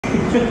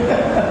Yeah,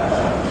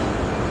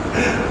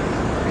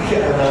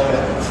 I love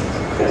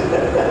it.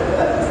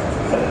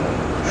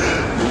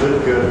 You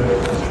look good.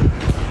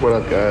 What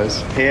up,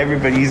 guys? Hey,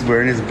 everybody, he's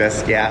wearing his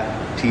Best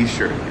Gap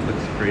t-shirt. It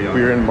looks great on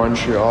We were in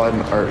Montreal at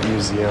an art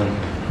museum.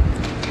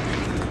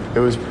 It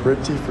was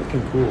pretty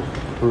freaking cool.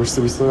 We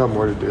still got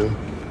more to do.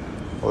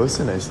 Oh, this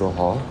is a nice little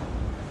haul.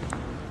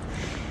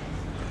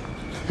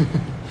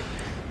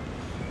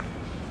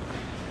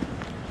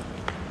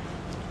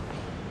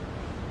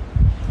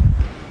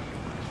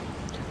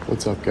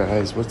 What's up,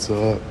 guys? What's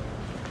up?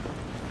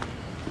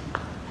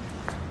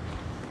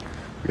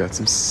 We got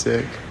some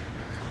sick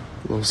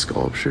little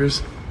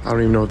sculptures. I don't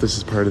even know if this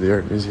is part of the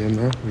art museum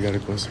though. We gotta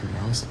go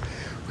somewhere else.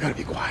 We gotta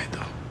be quiet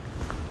though.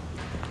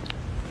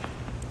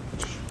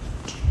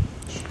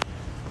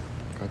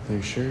 Got the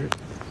new shirt.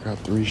 Got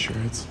 3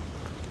 shirts.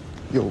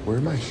 Yo, where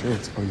are my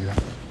shirts? Oh, you have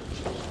them.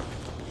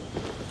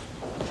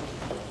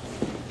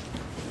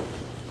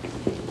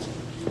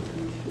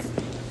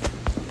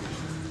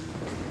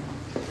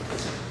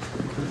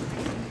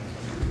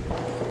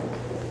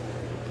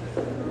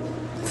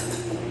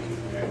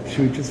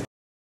 Should we just...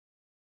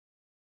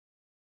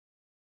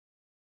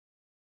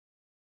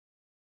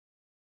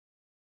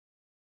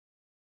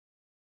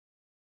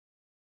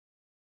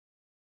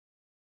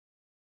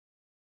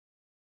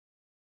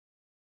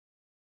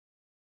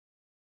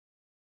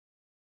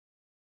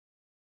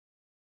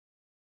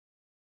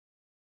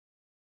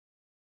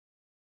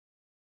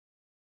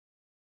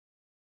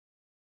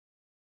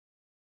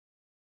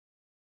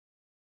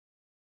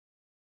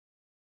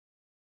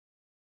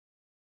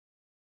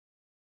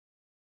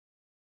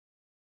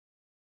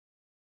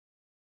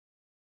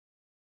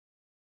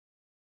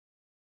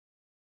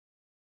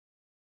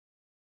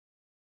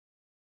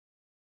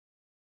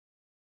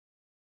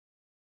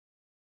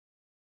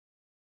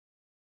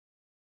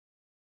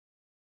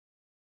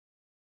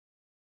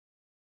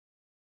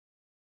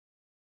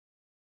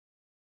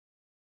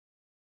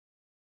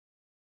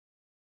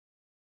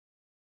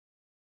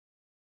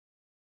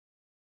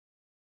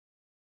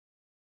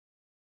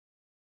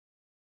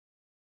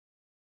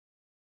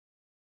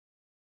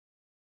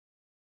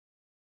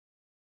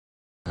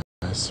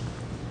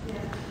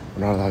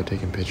 We're not allowed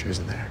taking pictures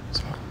in there,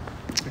 so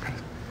I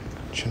gotta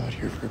chill out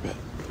here for a bit.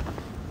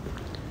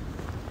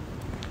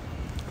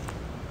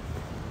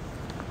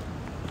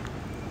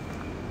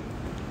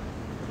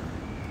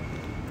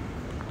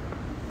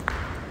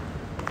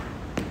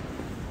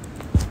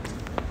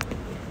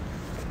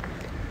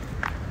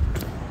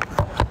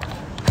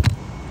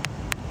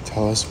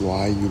 Tell us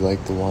why you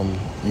like the one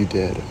you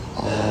did.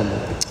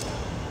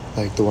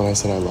 Like the one I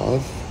said I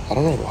love. I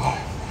don't know why.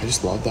 I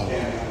just love that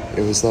one.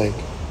 It was like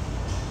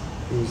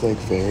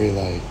very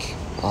like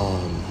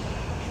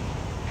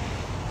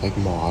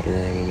modern,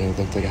 and it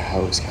looked like a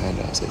house kind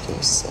of. I was like,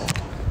 yes.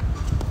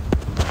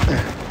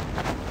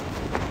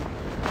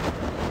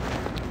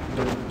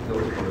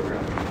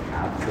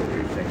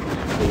 Absolutely thing.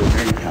 So when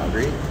they're in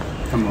Calgary,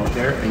 come out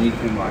there and you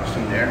can watch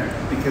them there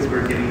because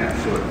we're getting that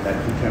show,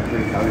 that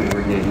Contemporary Calgary,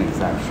 we're getting an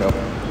exact show.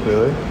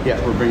 Really?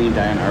 Yeah, we're bringing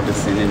Diane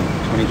Arbison in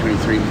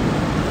 2023.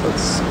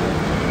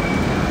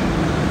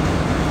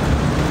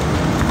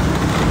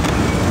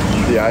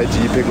 The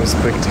IG pic was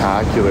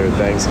spectacular.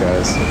 Thanks,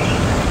 guys.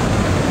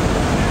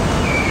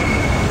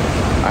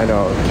 I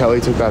know.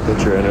 Kelly took that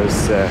picture and it was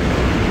sick.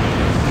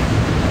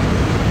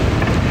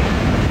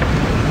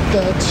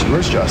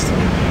 Where's Justin?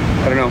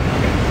 I don't know.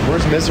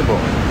 Where's Miserable?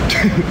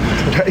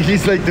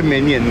 He's like the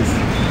Minions.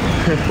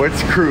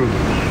 What's Crew?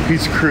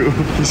 He's Crew.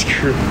 He's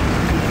Crew.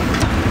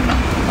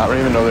 I don't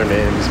even know their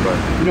names, but...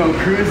 No,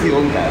 Crew is the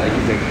old guy. Like,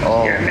 he's like,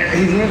 oh. Yeah, man,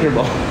 he's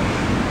miserable.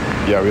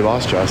 Yeah, we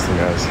lost Justin,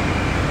 guys.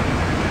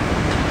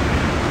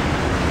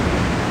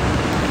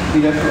 He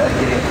doesn't like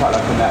getting caught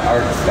up in that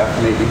art stuff,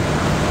 maybe.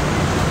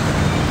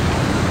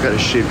 Gotta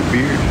shave the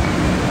beard.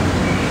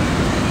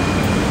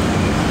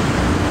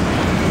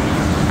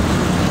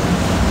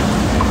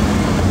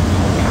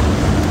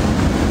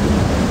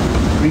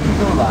 We can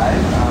go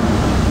live.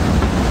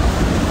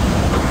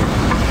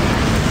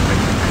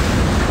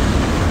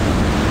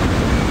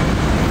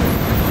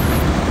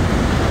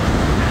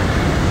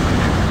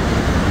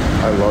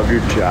 I love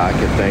your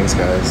jacket. Thanks,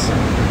 guys.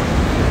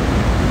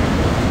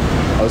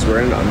 I was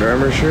wearing an Under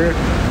Armour shirt,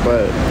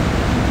 but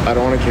I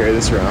don't want to carry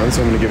this around,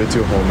 so I'm going to give it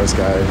to a homeless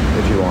guy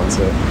if he wants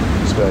it.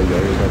 Just be like, yeah,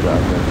 here's my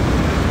jacket.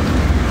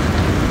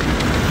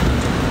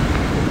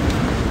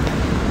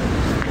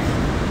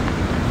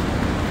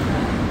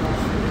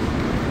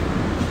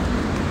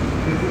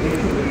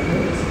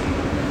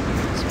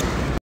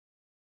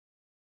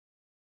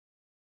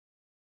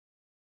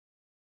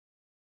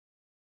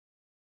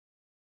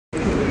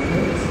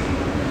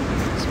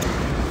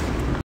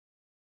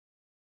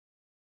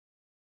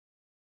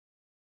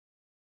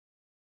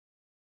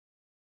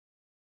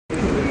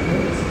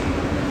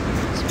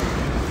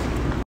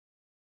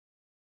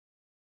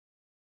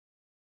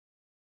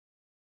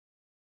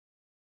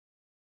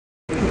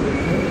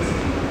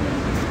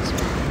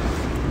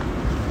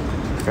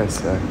 Guy's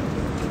sick.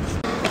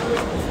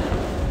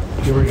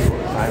 Here we go.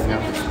 Live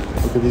now.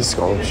 Look at these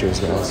sculptures,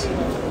 guys.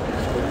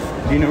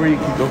 Do you know where you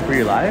can go for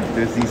your live?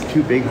 There's these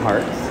 2 big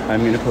hearts.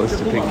 I'm gonna post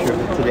a picture of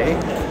it today.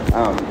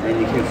 And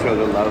you can show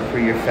the love for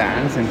your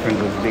fans in front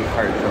of those big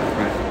hearts up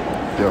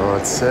front. Yo,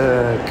 it's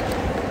sick.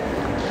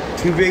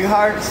 2 big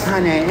hearts,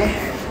 honey.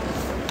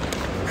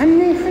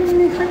 Honey,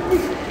 honey,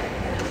 honey.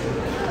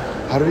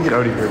 How do we get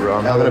out of here, bro?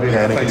 I'm having a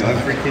panic I'm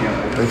attack. freaking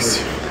out. Like,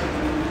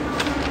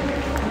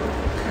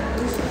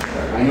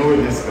 I know where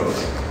this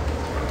goes.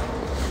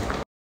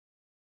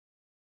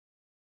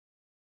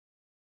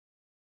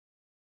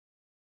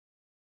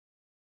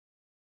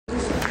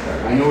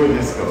 I know where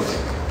this goes.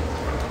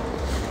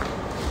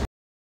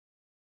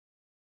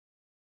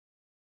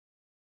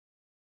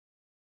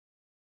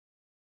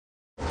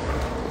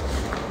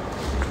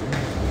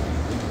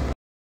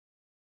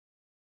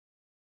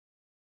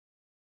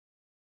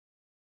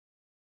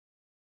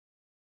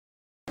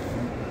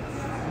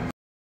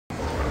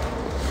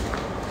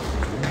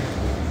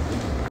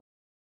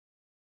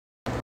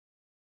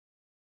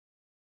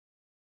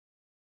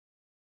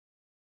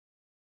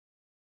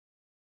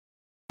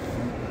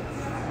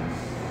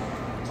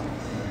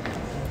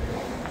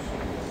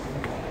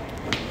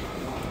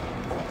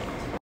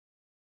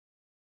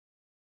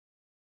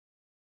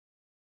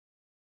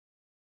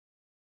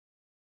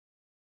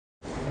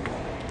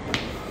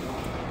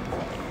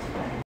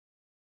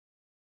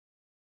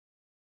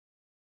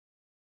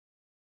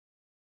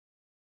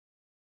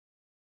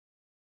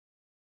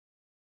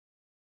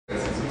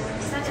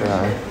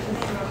 yeah.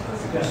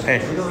 Hey.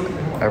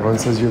 Everyone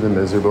says you're the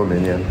miserable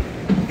minion.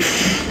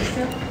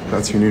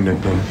 That's your new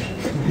nickname.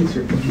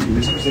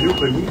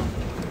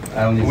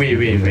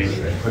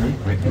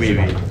 Oui.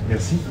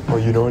 Merci. Oh,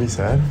 you know what he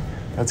said?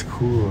 That's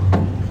cool.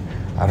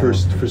 I don't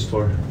know. First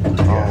floor.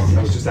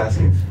 I was just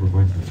asking if we're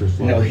going to the first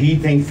floor. No, he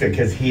thinks that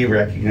because he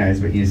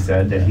recognized what you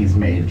said that he's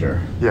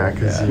major. Yeah,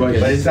 because But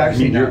it's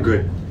actually you're not.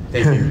 good.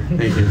 Thank you.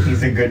 Thank you.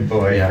 He's a good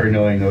boy Yeah. for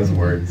knowing those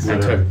words. I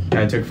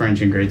took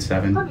French in grade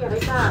 7,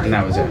 and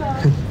that was it.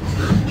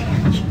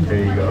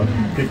 There you go.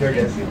 Good care,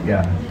 guys.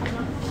 Yeah.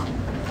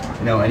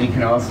 No, and you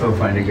can also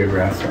find a good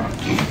restaurant.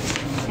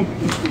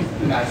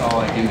 That's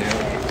all I can do.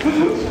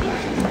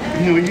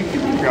 No, you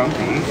can be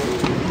grumpy.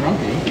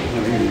 Grumpy.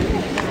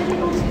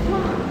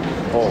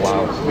 Oh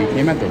wow, we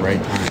came at the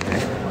right time,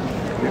 eh?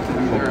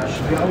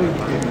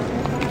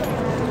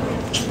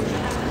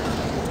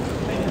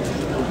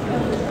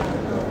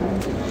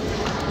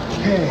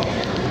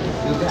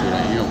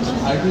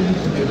 I think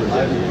you should do the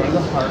live in front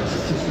of the hearts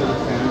to show the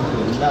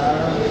fans the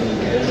love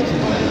and get it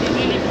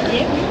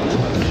tonight.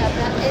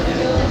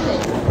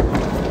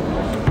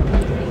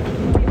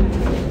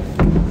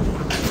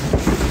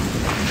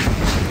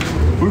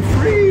 We're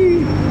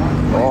free!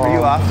 Are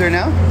you off there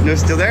now? No,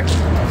 still there?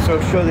 So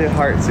show the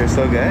hearts, they're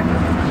so good.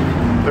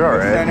 they're all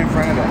Stand right. in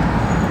front of them.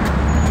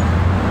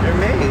 They're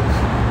made.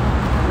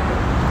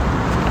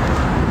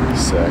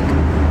 Sick.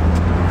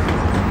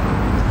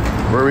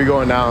 Where are we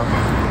going now?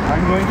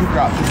 I'm going to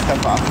drop this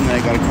stuff off and then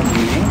I got a couple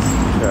meetings.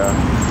 Yeah.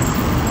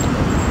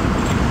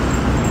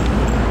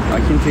 I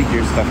can take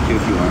your stuff too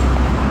if you want.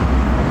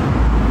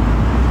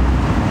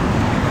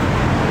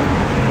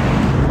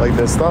 Like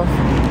this stuff?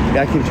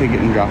 Yeah, I can take it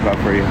and drop it off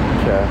for you.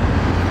 Okay.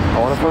 I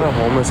want to find a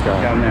homeless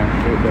guy. Down there,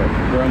 right there.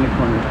 We're on the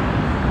corner.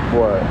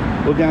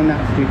 What? Go down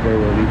that street there,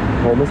 Willie.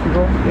 Homeless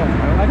people? Yeah,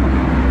 I don't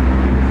know.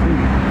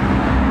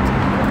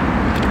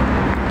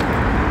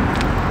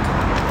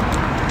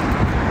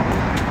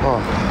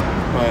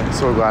 Oh, I'm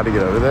so glad to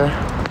get out of there.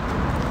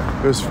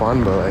 It was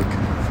fun, but like,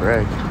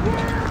 frick.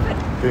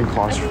 Getting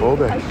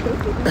claustrophobic.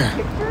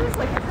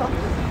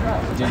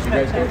 Did you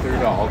guys go through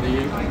the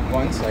Aldi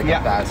once, like Yeah.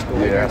 at that school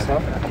Yeah. and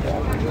stuff?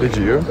 Did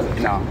you?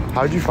 No,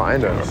 How'd you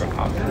find it?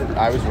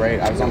 I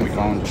was on the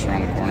phone just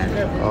around the corner.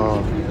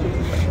 Oh,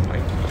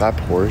 that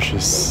Porsche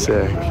is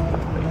sick.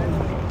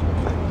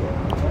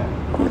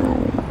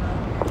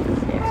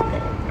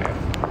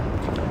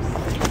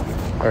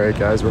 All right,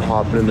 guys, we're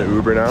hopping in the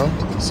Uber now,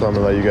 so I'm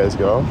gonna let you guys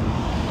go.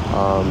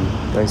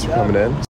 Thanks for coming in.